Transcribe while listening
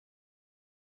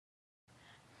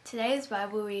Today's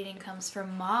Bible reading comes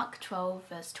from Mark 12,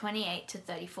 verse 28 to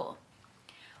 34.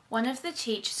 One of the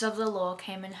teachers of the law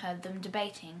came and heard them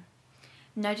debating.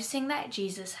 Noticing that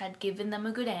Jesus had given them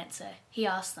a good answer, he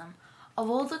asked them, "Of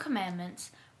all the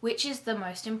commandments, which is the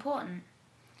most important?"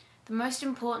 "The most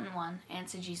important one,"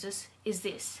 answered Jesus, "is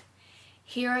this.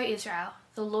 Hear, O Israel,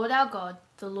 the Lord our God,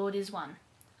 the Lord is one.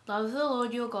 Love the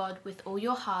Lord your God with all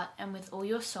your heart and with all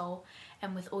your soul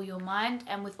and with all your mind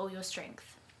and with all your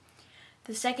strength.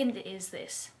 The second is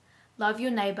this, love your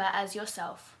neighbour as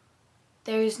yourself.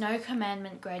 There is no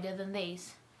commandment greater than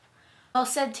these." "Well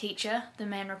said, teacher," the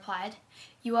man replied.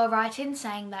 "You are right in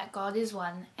saying that God is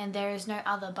one and there is no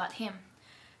other but him.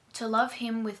 To love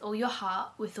him with all your heart,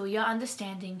 with all your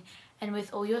understanding and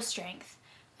with all your strength,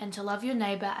 and to love your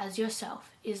neighbour as yourself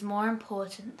is more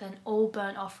important than all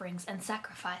burnt offerings and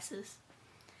sacrifices."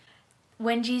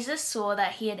 When Jesus saw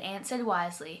that he had answered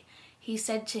wisely, he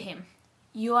said to him,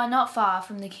 "You are not far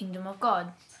from the kingdom of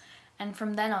God." And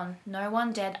from then on, no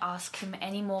one dared ask him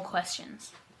any more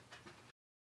questions.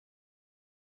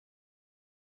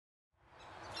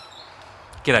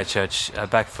 G'day church,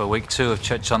 back for week 2 of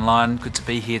Church Online. Good to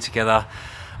be here together,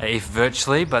 if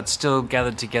virtually, but still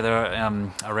gathered together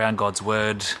around God's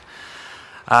Word.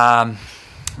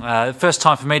 First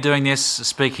time for me doing this,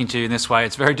 speaking to you in this way.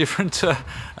 It's very different to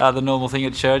the normal thing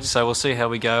at church, so we'll see how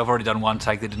we go. I've already done one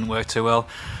take that didn't work too well,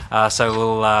 so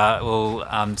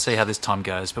we'll see how this time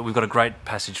goes. But we've got a great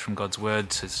passage from God's Word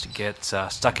to get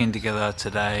stuck in together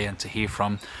today and to hear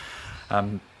from.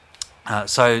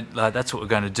 So that's what we're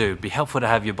going to do. It'd be helpful to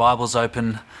have your Bibles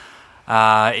open.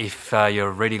 If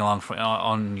you're reading along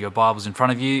on your Bibles in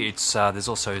front of you, there's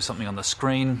also something on the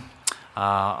screen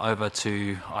over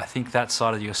to, I think, that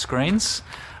side of your screens.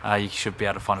 You should be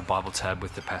able to find a Bible tab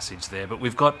with the passage there. But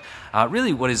we've got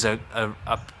really what is a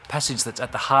passage that's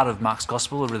at the heart of Mark's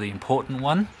Gospel, a really important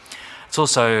one. It's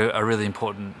also a really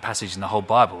important passage in the whole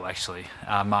Bible, actually.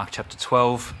 Mark chapter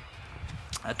 12,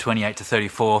 28 to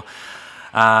 34.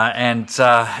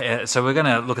 So we're going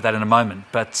to look at that in a moment.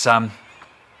 But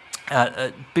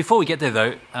before we get there,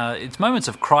 though, it's moments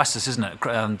of crisis, isn't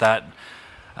it, that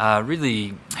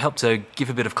really help to give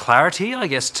a bit of clarity, I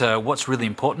guess, to what's really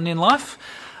important in life.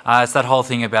 It's that whole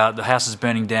thing about the house is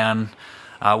burning down.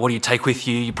 What do you take with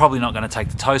you? You're probably not going to take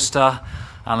the toaster,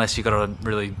 unless you've got a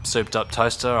really souped-up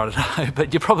toaster. I don't know,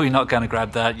 but you're probably not going to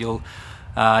grab that. You'll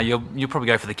probably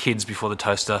go for the kids before the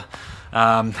toaster.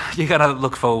 You're going to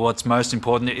look for what's most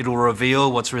important. It'll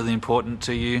reveal what's really important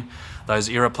to you, those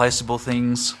irreplaceable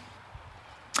things.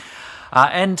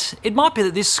 And it might be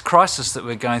that this crisis that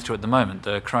we're going through at the moment,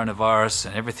 the coronavirus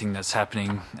and everything that's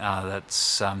happening,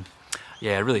 that's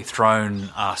really thrown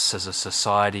us as a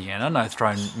society, and I know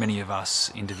thrown many of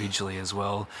us individually as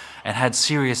well, and had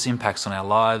serious impacts on our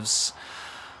lives,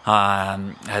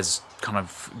 has kind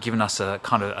of given us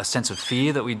a sense of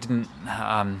fear that we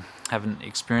haven't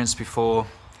experienced before.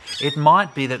 It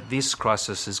might be that this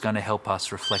crisis is going to help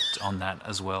us reflect on that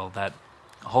as well, that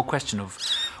whole question of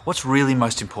what's really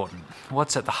most important,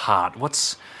 what's at the heart,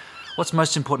 what's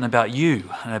most important about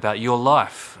you and about your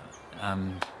life.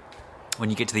 When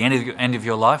you get to the end of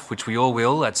your life, which we all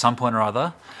will at some point or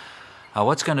other,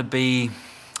 what's going to be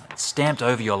stamped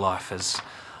over your life as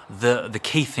the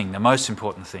key thing, the most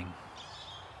important thing?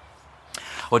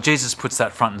 Well, Jesus puts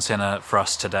that front and centre for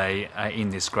us today in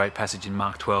this great passage in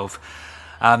Mark 12.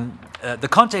 The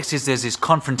context is there's this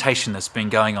confrontation that's been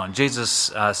going on.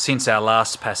 Jesus, since our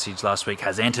last passage last week,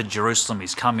 has entered Jerusalem.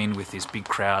 He's come in with these big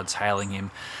crowds hailing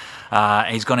him.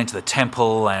 He's gone into the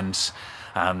temple and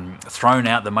thrown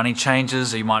out the money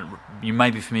changers. You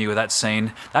may be familiar with that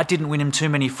scene. That didn't win him too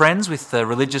many friends with the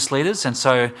religious leaders, and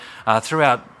so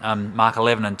throughout Mark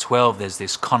 11 and 12, there's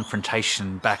this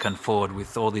confrontation back and forward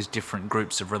with all these different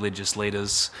groups of religious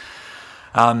leaders.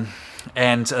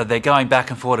 And they're going back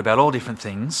and forward about all different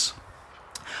things.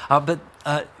 But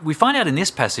we find out in this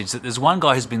passage that there's one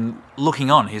guy who's been looking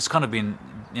on. He's kind of been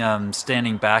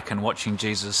standing back and watching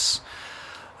Jesus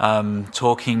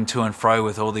talking to and fro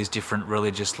with all these different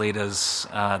religious leaders,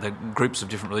 the groups of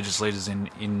different religious leaders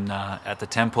at the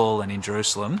temple and in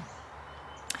Jerusalem.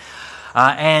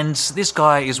 And this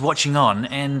guy is watching on,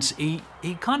 and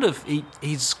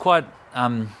he's quite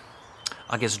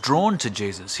drawn to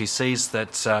Jesus. He sees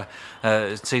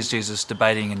Jesus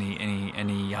debating,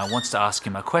 and he wants to ask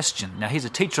him a question. Now, he's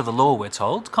a teacher of the law, we're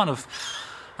told, kind of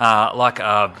like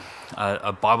a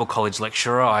Bible college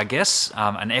lecturer, I guess,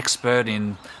 an expert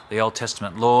in the Old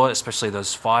Testament law, especially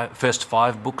those first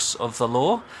 5 books of the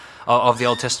law of the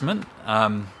Old Testament.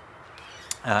 And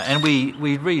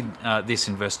we read this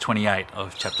in verse 28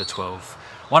 of chapter 12.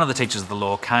 One of the teachers of the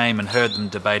law came and heard them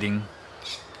debating.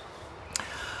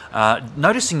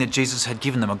 noticing that Jesus had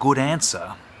given them a good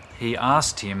answer, he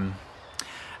asked him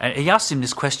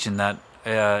this question that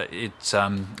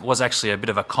was actually a bit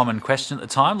of a common question at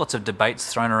the time, lots of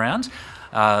debates thrown around.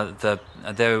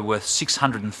 There were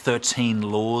 613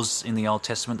 laws in the Old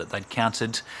Testament that they'd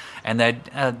counted, and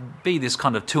there'd be this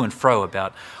kind of to and fro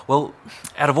about, well,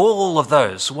 out of all of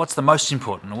those, what's the most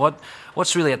important?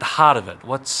 What's really at the heart of it?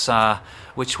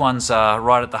 Which ones are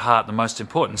right at the heart, the most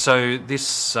important? So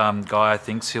this guy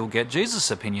thinks he'll get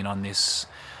Jesus' opinion on this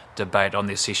debate, on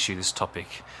this issue, this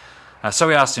topic. So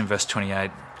we asked him, verse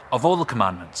 28, of all the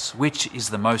commandments, which is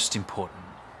the most important?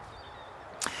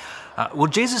 Well,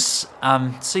 Jesus,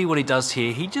 see what he does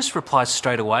here. He just replies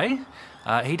straight away.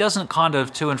 He doesn't kind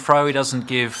of to and fro. He doesn't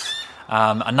give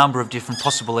a number of different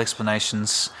possible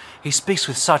explanations. He speaks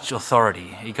with such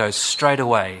authority. He goes straight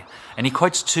away. And he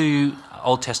quotes two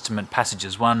Old Testament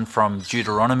passages, one from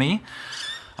Deuteronomy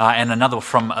and another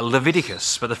from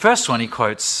Leviticus. But the first one he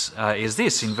quotes is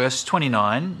this. In verse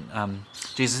 29,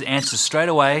 Jesus answers straight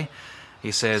away.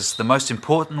 He says, the most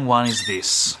important one is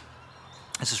this.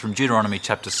 This is from Deuteronomy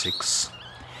chapter 6.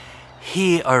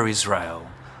 Hear, O Israel,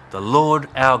 the Lord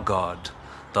our God,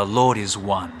 the Lord is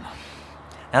one.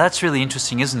 Now that's really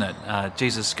interesting, isn't it?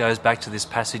 Jesus goes back to this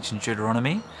passage in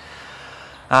Deuteronomy.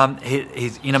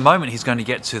 In a moment he's going to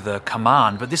get to the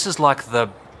command, but this is like the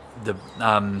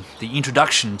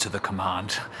introduction to the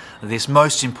command, this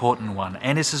most important one.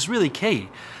 And this is really key.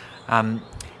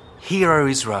 Hear, O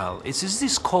Israel. Is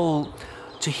this call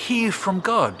to hear from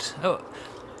God?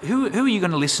 Who are you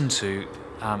going to listen to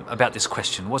about this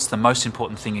question? What's the most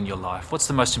important thing in your life? What's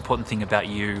the most important thing about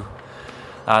you?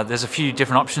 There's a few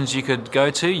different options you could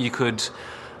go to. You could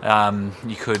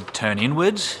turn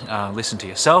inward, listen to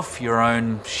yourself, your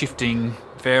own shifting,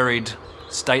 varied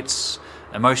states,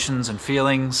 emotions and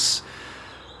feelings.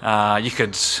 You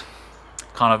could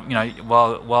kind of,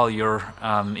 while you're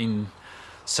in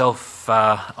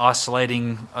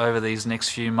self-isolating over these next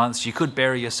few months, you could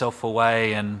bury yourself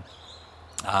away and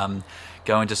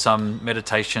go into some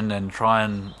meditation and try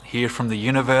and hear from the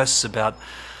universe about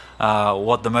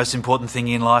what the most important thing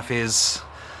in life is.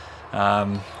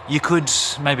 You could,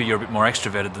 maybe you're a bit more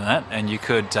extroverted than that, and you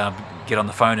could get on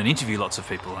the phone and interview lots of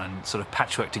people and sort of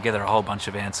patchwork together a whole bunch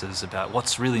of answers about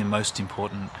what's really most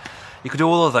important. You could do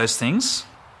all of those things.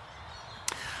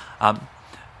 But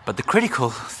the critical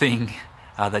thing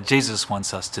that Jesus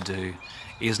wants us to do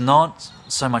is not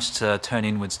so much to turn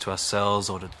inwards to ourselves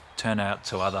or to turn out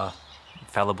to other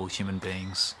fallible human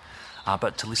beings,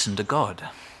 but to listen to God,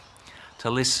 to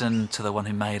listen to the one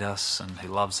who made us and who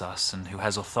loves us and who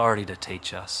has authority to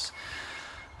teach us.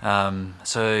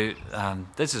 So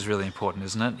this is really important,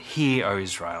 isn't it? Hear, O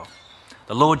Israel,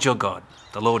 the Lord your God,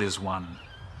 the Lord is one.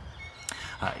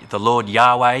 The Lord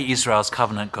Yahweh, Israel's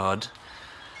covenant God,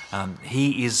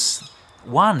 he is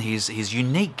one, he's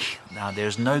unique.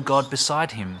 There's no God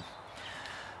beside him.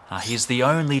 He's the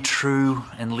only true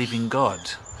and living God.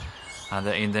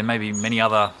 There may be many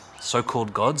other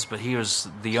so-called gods, but he is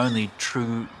the only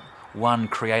true one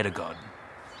creator God.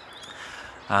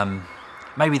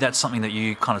 Maybe that's something that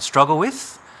you kind of struggle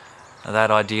with,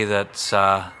 that idea that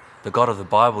the God of the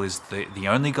Bible is the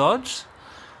only God.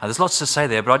 There's lots to say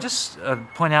there, but I just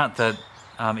point out that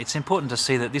it's important to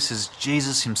see that this is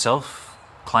Jesus himself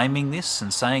claiming this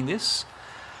and saying this.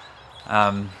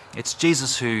 It's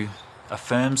Jesus who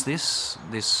affirms this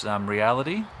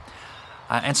reality.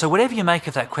 And so whatever you make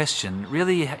of that question,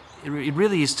 it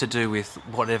really is to do with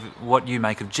what you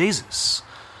make of Jesus.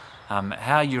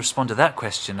 How you respond to that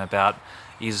question about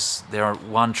is there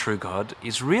one true God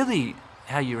is really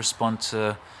how you respond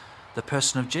to the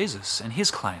person of Jesus and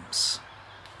his claims.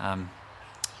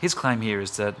 His claim here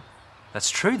is that that's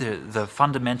true, the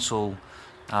fundamental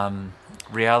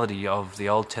reality of the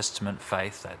Old Testament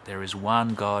faith, that there is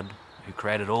one God who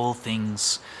created all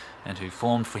things and who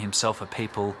formed for himself a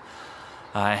people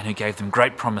and who gave them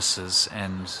great promises,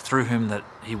 and through whom that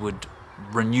he would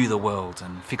renew the world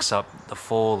and fix up the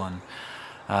fall, and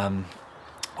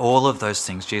all of those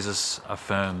things Jesus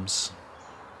affirms.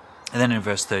 And then in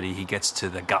verse 30 he gets to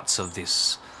the guts of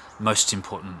this most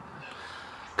important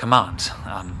command,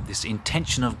 this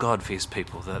intention of God for his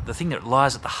people, the thing that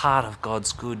lies at the heart of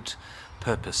God's good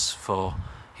purpose for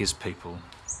his people.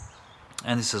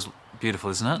 And this is beautiful,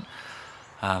 isn't it?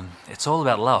 It's all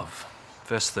about love.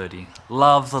 Verse 30,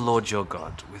 love the Lord your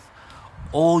God with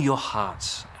all your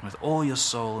heart and with all your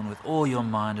soul and with all your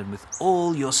mind and with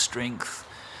all your strength.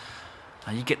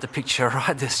 And you get the picture,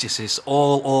 right? There's just this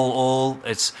all.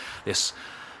 It's this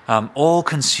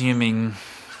all-consuming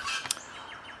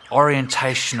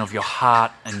orientation of your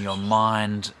heart and your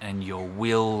mind and your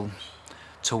will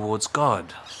towards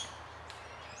God.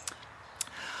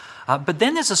 But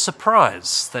then there's a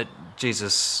surprise that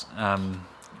Jesus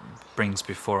brings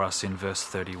before us in verse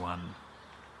 31.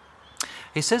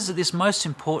 He says that this most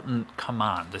important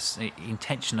command, this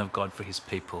intention of God for his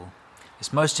people,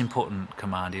 this most important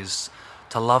command is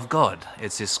to love God.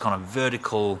 It's this kind of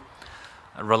vertical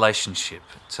relationship.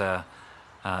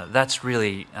 That's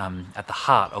really at the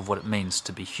heart of what it means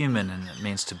to be human, and it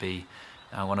means to be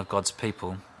one of God's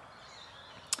people.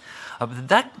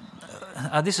 But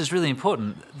this is really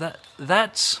important.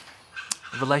 That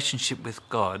relationship with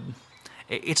God,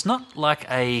 it's not like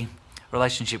a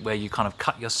relationship where you kind of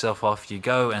cut yourself off. You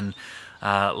go and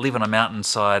live on a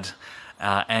mountainside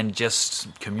and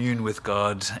just commune with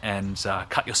God and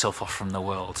cut yourself off from the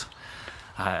world.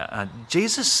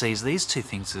 Jesus sees these two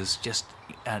things as just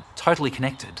totally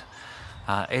connected.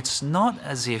 It's not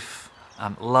as if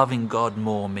loving God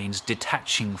more means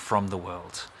detaching from the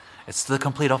world. It's the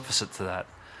complete opposite to that.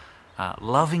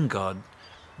 Loving God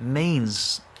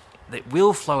means that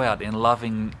we'll flow out in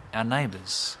loving our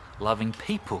neighbours, loving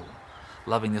people,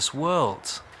 loving this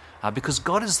world. Because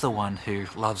God is the one who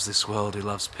loves this world, who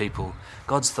loves people.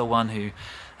 God's the one who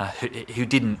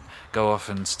didn't go off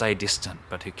and stay distant,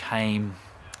 but who came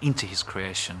into his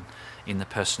creation in the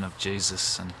person of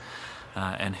Jesus,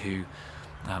 and who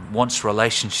wants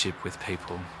relationship with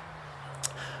people.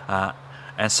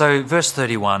 And so verse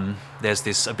 31,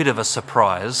 there's a bit of a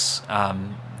surprise.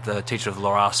 The teacher of the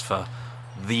law asked for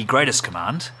the greatest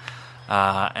command,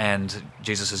 and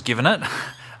Jesus has given it.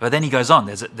 But then he goes on.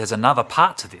 There's another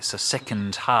part to this, a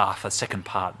second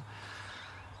part.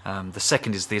 The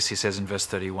second is this. He says in verse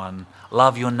 31,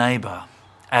 love your neighbour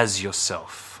as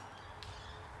yourself.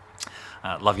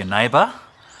 Love your neighbour.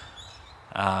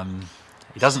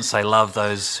 He doesn't say love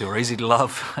those who are easy to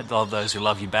love, love those who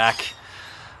love you back.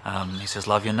 He says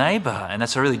love your neighbour, and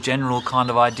that's a really general kind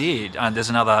of idea.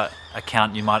 There's another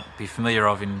account you might be familiar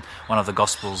of in one of the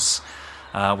Gospels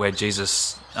where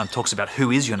Jesus talks about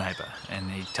who is your neighbour,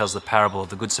 and he tells the parable of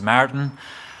the Good Samaritan,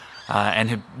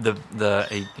 and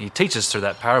he teaches through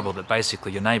that parable that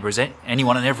basically your neighbour is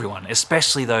anyone and everyone,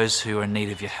 especially those who are in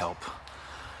need of your help.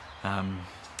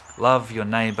 Love your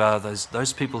neighbour,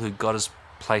 those people who God has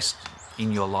placed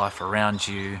in your life around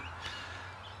you,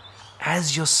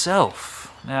 as yourself.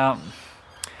 Now,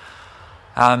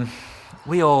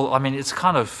 we all, it's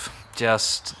kind of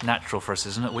just natural for us,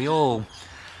 isn't it? We all,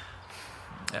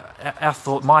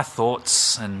 my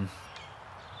thoughts and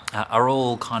are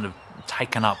all kind of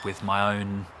taken up with my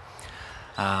own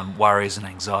worries and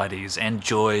anxieties and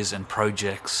joys and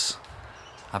projects.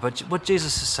 But what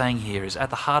Jesus is saying here is at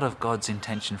the heart of God's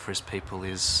intention for his people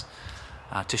is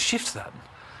to shift that,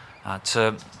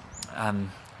 to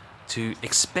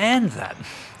expand that,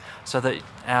 so that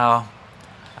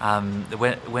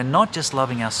we're not just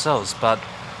loving ourselves, but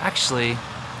actually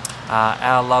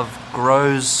our love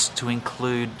grows to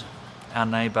include our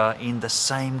neighbour in the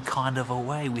same kind of a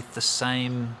way, with the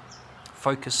same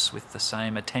focus, with the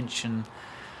same attention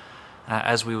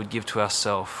as we would give to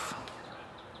ourselves.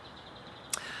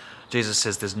 Jesus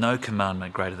says there's no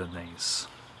commandment greater than these.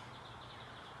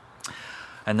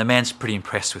 And the man's pretty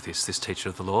impressed with this teacher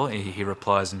of the law. He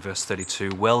replies in verse 32,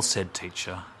 well said,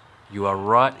 teacher. You are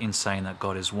right in saying that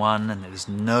God is one and there is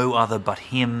no other but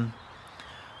him.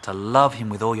 To love him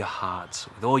with all your heart,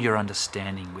 with all your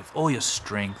understanding, with all your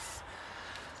strength.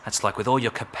 That's like with all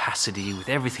your capacity, with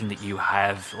everything that you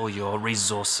have, all your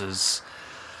resources.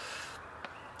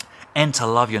 And to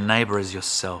love your neighbour as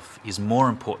yourself is more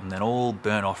important than all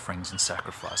burnt offerings and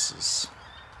sacrifices.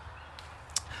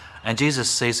 And Jesus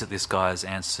sees that this guy has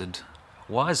answered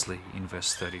wisely in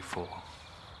verse 34.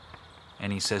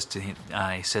 And he says to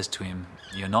him,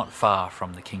 you're not far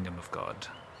from the kingdom of God.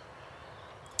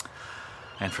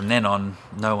 And from then on,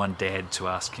 no one dared to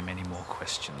ask him any more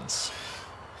questions.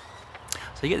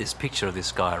 So you get this picture of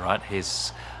this guy, right?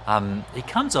 He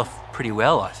comes off pretty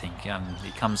well, I think.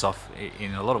 He comes off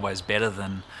in a lot of ways better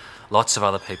than lots of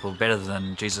other people, better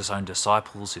than Jesus' own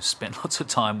disciples who've spent lots of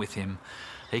time with him.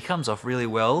 He comes off really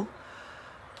well.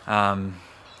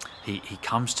 He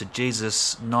comes to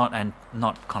Jesus not kind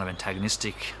of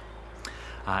antagonistic.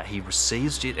 He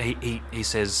receives it. He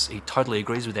says he totally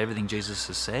agrees with everything Jesus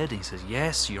has said. He says,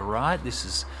 yes, you're right.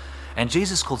 And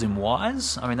Jesus calls him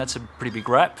wise. That's a pretty big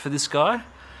rap for this guy.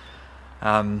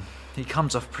 He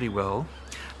comes off pretty well.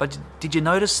 But did you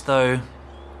notice though,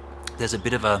 there's a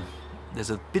bit of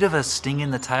a sting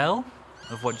in the tail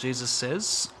of what Jesus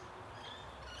says?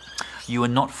 You are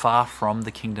not far from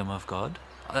the kingdom of God.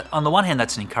 On the one hand,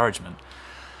 that's an encouragement.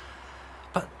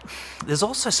 But there's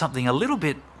also something a little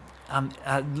bit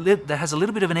that has a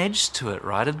little bit of an edge to it,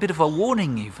 right? A bit of a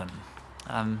warning even.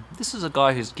 This is a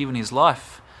guy who's given his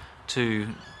life to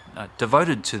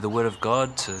devoted to the Word of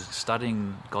God, to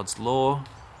studying God's law.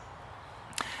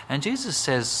 And Jesus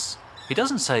says, he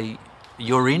doesn't say,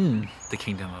 you're in the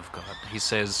kingdom of God. He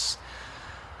says,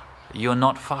 you're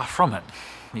not far from it.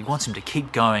 He wants him to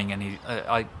keep going, and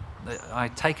I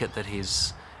take it that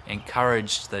he's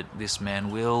encouraged that this man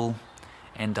will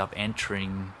end up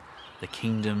entering the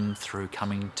kingdom through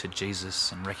coming to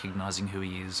Jesus and recognizing who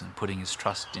he is and putting his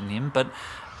trust in him. But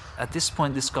at this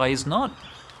point, this guy is not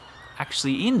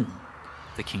actually in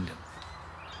the kingdom.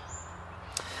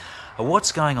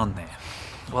 What's going on there?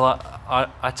 Well,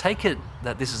 I take it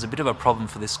that this is a bit of a problem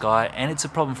for this guy, and it's a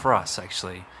problem for us,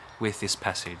 actually, with this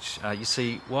passage. You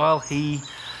see, while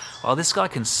this guy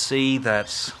can see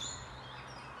that,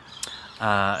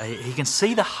 he can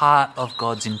see the heart of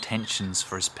God's intentions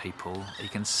for his people. He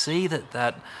can see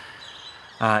that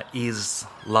is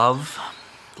love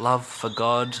for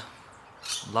God,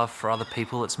 love for other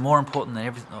people. It's more important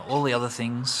than all the other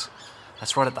things.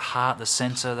 That's right at the heart, the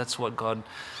centre. That's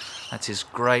his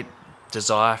great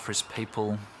desire for his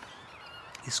people.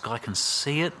 This guy can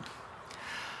see it,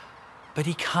 but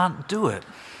he can't do it.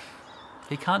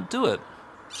 He can't do it.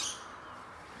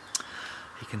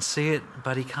 He can see it,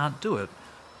 but he can't do it.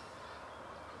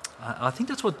 I think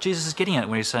that's what Jesus is getting at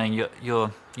when he's saying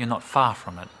you're not far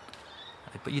from it,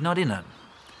 but you're not in it.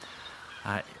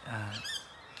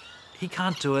 He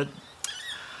can't do it,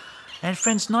 and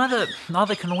friends, neither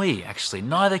can we. Actually,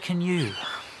 neither can you.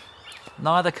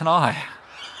 Neither can I.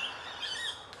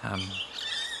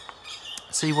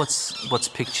 See what's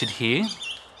pictured here?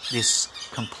 This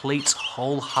complete,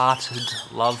 wholehearted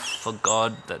love for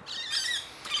God,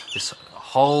 this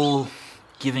whole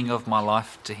giving of my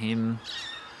life to him,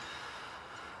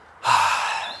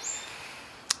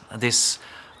 this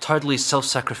totally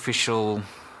self-sacrificial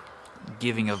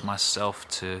giving of myself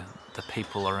to the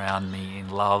people around me in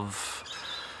love.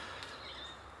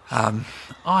 I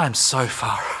am so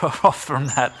far off from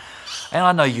that, and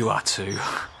I know you are too.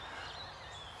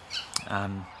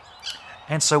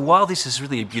 And so while this is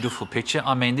really a beautiful picture,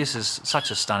 I mean, this is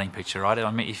such a stunning picture, right?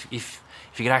 I mean, if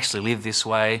you could actually live this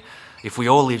way, if we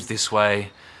all lived this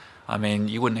way, I mean,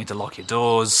 you wouldn't need to lock your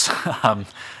doors.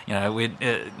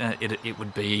 It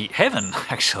would be heaven,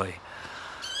 actually.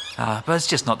 But it's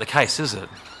just not the case, is it?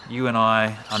 You and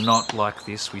I are not like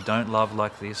this. We don't love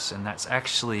like this. And that's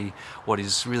actually what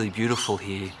is really beautiful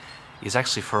here, is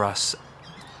actually for us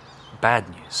bad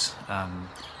news.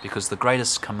 Because the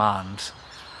greatest command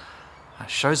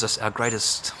shows us our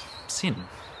greatest sin,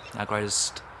 our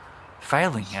greatest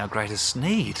failing, our greatest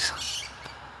need.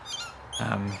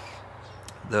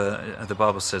 The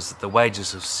Bible says that the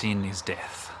wages of sin is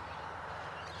death.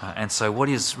 And so what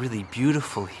is really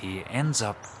beautiful here ends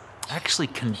up actually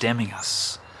condemning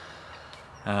us.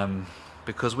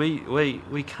 Because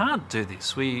we can't do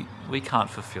this. We can't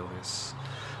fulfill this.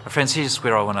 Friends, here's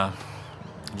where I want to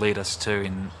lead us to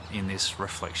in this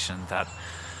reflection, that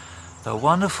the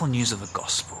wonderful news of the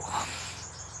gospel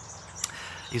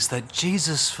is that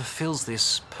Jesus fulfills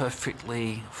this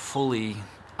perfectly, fully,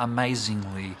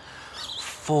 amazingly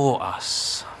for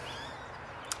us.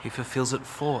 He fulfills it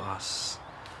for us.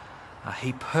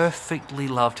 He perfectly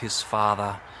loved his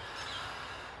Father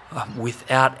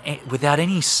without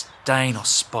any stain or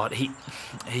spot.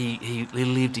 He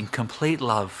lived in complete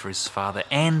love for his Father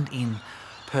and in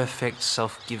perfect,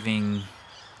 self-giving,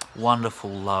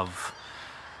 wonderful love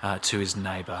to his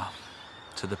neighbour,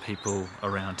 to the people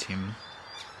around him.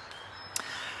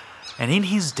 And in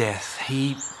his death,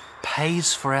 he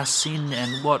pays for our sin,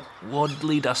 and what would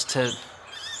lead us to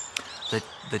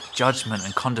the judgment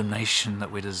and condemnation that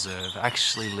we deserve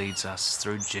actually leads us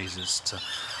through Jesus to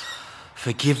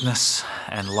forgiveness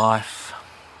and life,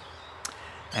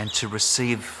 and to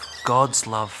receive God's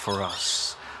love for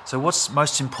us. So what's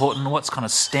most important, what's kind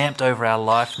of stamped over our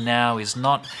life now, is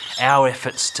not our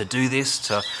efforts to do this,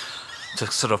 to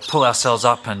sort of pull ourselves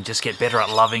up and just get better at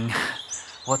loving.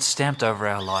 What's stamped over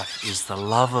our life is the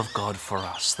love of God for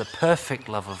us, the perfect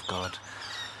love of God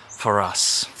for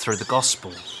us through the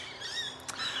gospel.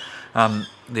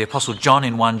 The Apostle John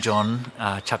in 1 John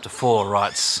chapter 4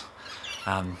 writes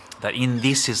that in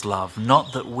this is love,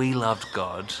 not that we loved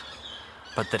God,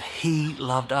 but that he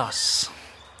loved us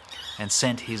and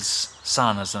sent his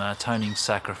Son as an atoning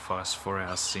sacrifice for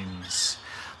our sins.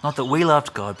 Not that we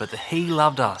loved God, but that he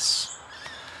loved us.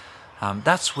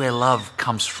 That's where love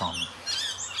comes from.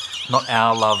 Not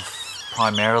our love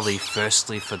primarily,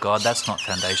 firstly, for God. That's not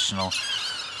foundational.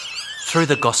 Through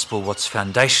the gospel, what's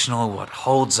foundational, what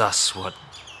holds us, what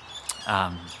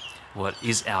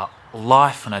is our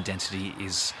life and identity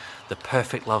is the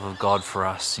perfect love of God for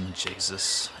us in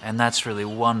Jesus. And that's really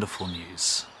wonderful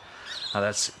news.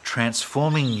 That's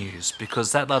transforming news,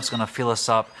 because that love's going to fill us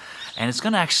up, and it's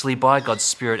going to actually, by God's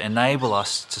Spirit, enable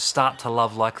us to start to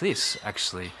love like this,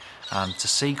 actually, to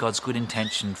see God's good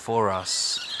intention for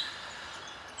us.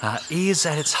 Is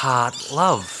at its heart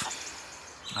love.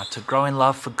 To grow in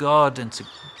love for God and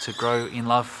to grow in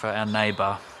love for our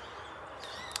neighbour.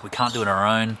 We can't do it on our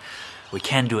own. We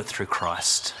can do it through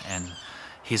Christ and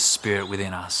His Spirit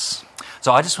within us.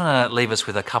 So I just want to leave us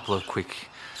with a couple of quick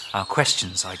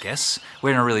questions, I guess.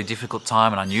 We're in a really difficult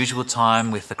time, an unusual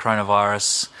time with the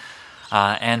coronavirus.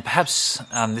 And perhaps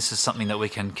this is something that we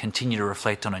can continue to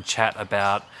reflect on and chat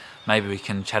about. Maybe we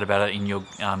can chat about it in your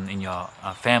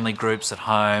family groups at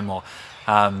home, or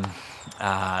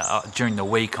during the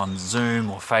week on Zoom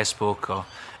or Facebook or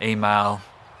email.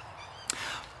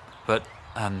 But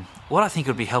what I think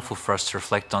would be helpful for us to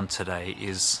reflect on today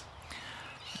is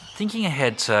thinking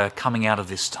ahead to coming out of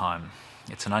this time.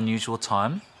 It's an unusual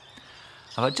time.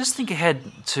 But just think ahead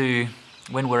to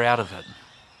when we're out of it.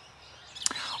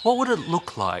 What would it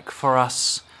look like for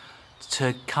us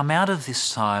to come out of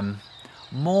this time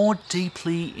more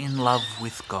deeply in love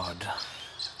with God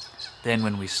than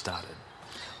when we started?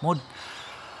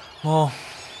 More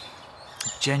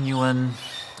genuine,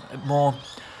 more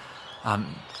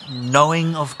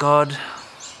knowing of God,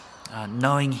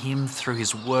 knowing Him through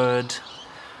His Word,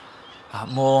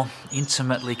 more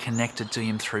intimately connected to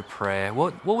Him through prayer.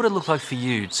 What would it look like for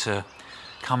you to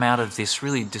come out of this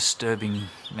really disturbing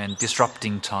and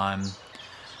disrupting time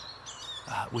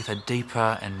with a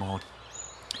deeper and more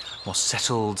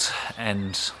settled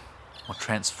and more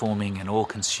transforming and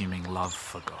all-consuming love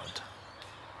for God?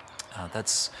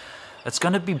 That's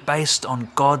going to be based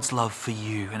on God's love for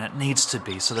you, and it needs to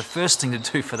be. So the first thing to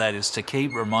do for that is to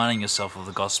keep reminding yourself of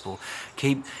the gospel.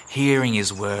 Keep hearing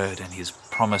His word and His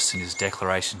promise and His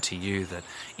declaration to you that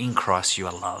in Christ you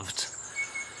are loved.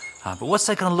 But what's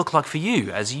that going to look like for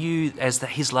you as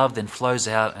His love then flows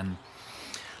out and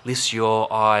lifts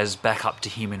your eyes back up to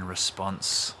Him in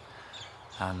response?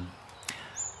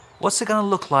 What's it going to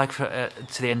look like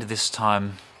to the end of this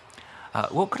time?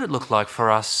 What could it look like for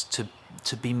us to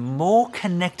be more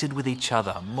connected with each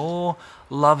other, more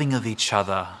loving of each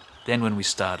other than when we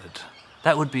started?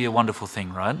 That would be a wonderful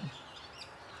thing, right?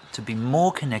 To be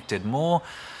more connected, more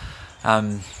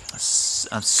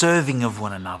serving of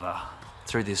one another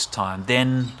through this time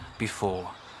than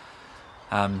before.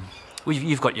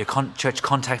 You've got your church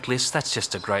contact list. That's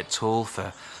just a great tool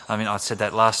for, I said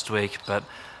that last week, but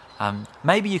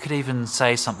maybe you could even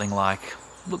say something like,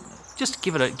 look, just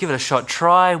give it a shot.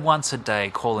 Try once a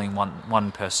day calling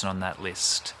one person on that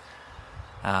list.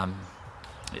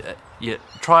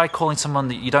 Try calling someone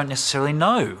that you don't necessarily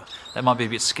know. That might be a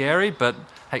bit scary, but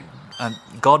hey,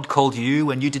 God called you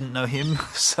when you didn't know Him.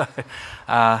 So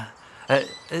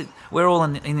we're all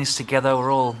in this together.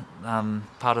 We're all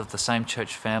part of the same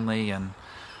church family, and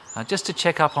just to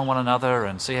check up on one another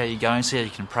and see how you're going, see how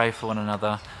you can pray for one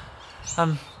another.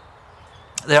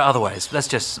 There are other ways. That's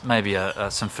just maybe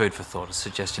some food for thought, a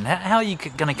suggestion. How are you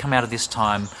going to come out of this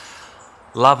time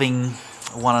loving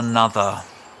one another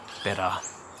better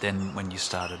than when you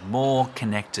started? More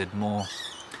connected, more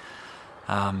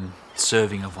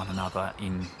serving of one another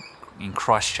in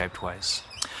Christ-shaped ways.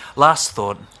 Last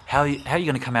thought, how are you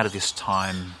going to come out of this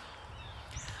time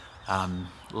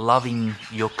loving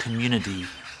your community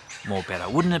more better?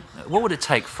 What would it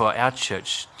take for our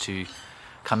church to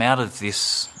come out of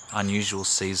this unusual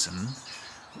season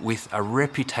with a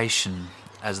reputation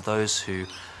as those who,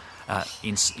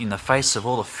 in the face of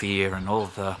all the fear and all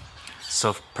of the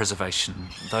self-preservation,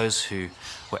 those who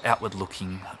were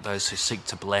outward-looking, those who seek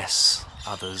to bless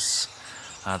others,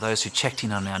 those who checked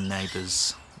in on our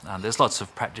neighbours. There's lots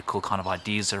of practical kind of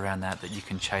ideas around that you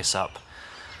can chase up,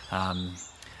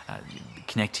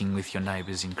 connecting with your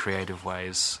neighbours in creative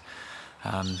ways.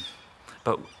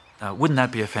 But wouldn't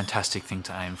that be a fantastic thing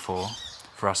to aim for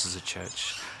us as a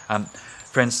church?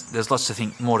 Friends, there's lots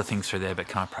more to think through there, but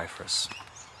can I pray for us?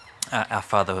 Our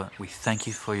Father, we thank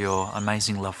You for Your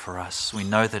amazing love for us. We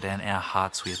know that in our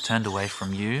hearts we have turned away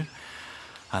from You,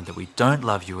 that we don't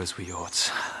love You as we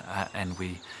ought, and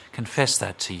we confess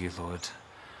that to You, Lord.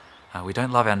 We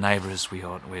don't love our neighbour as we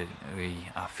ought. We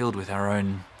are filled with our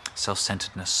own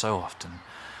self-centeredness so often.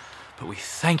 But we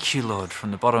thank You, Lord, from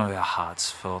the bottom of our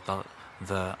hearts for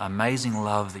the amazing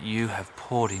love that You have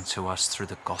poured into us through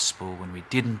the gospel when we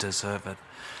didn't deserve it.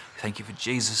 Thank You for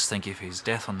Jesus. Thank You for His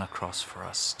death on the cross for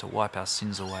us, to wipe our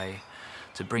sins away,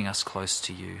 to bring us close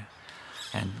to You.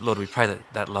 And Lord, we pray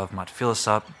that love might fill us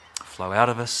up, flow out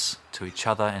of us to each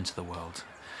other and to the world.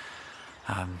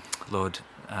 Lord,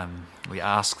 we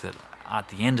ask that at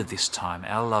the end of this time,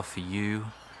 our love for You,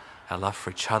 our love for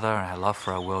each other and our love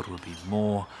for our world would be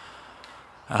more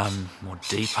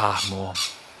deeper, more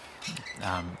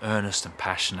earnest and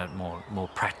passionate, more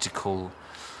practical.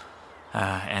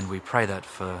 And we pray that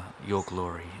for your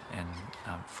glory and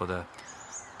for the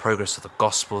progress of the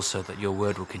gospel, so that your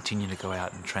word will continue to go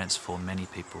out and transform many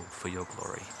people for your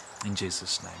glory. In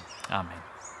Jesus' name, amen.